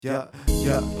Yeah,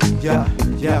 yeah, yeah,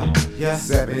 yeah, yeah.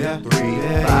 7, yeah, 3, 5.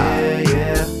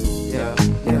 yeah, yeah,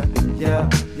 yeah, yeah,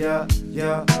 yeah,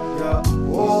 yeah, yeah.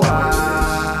 Oh,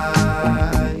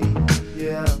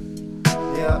 yeah,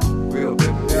 yeah. Real big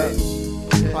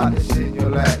bitch. Pop this shit in your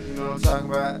lap, you know what I'm talking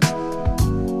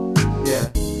about?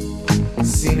 Yeah.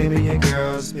 Seen a million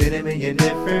girls, been a million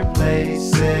different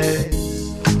places.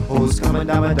 Who's coming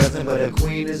down a dozen, but a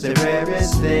queen is the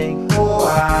rarest thing. Oh,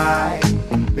 I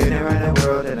been around the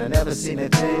world and I never seen a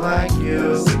thing like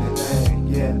you.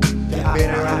 Yeah, been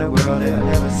around the world and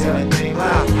I never seen a thing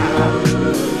like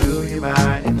you. Do you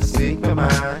mind if I speak my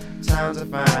mind? Times are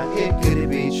fine, it couldn't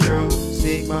be true.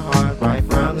 Speak my heart right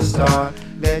from the start.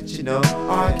 Let you know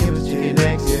our chemistry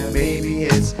connects. Maybe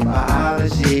it's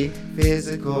biology,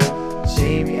 physical,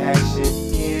 chain reaction.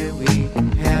 Can we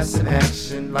have some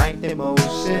action like the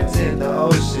emotions in the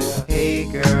ocean?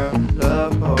 Hey girl,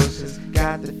 love potions,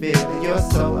 got the feeling you're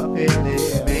so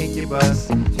appealing. Make you bust,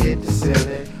 hit the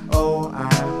ceiling. Oh,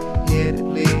 I'm here to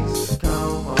please.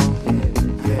 Come on,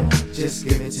 yeah. Just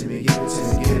give it to me, give it to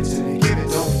me, give it to me, give it.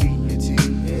 Don't feed your teeth,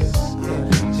 yeah.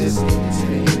 Just give it to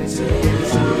me, give it to me, give it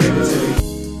to me, give it to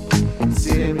me.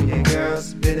 See them million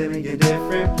girls, been a million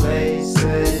different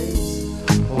places.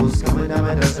 Who's coming down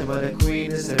my dozen, but a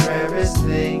queen is the rarest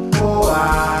thing. Oh,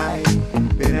 I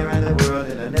been around the world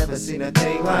and I never seen a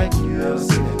thing like you. Never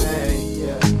seen a thing,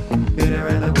 yeah. Been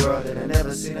around the world and I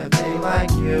never seen a thing like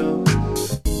you.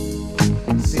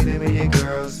 Seen a million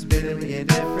girls, been a million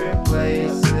different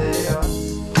places.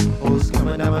 Who's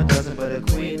coming down my dozen, but a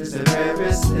queen is the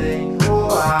rarest thing. Oh,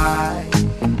 I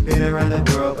been around the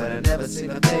world, but I never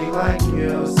seen a thing like you.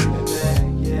 Never seen a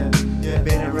thing, yeah.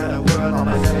 Been around the world and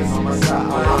I never seen a thing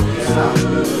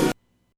like you.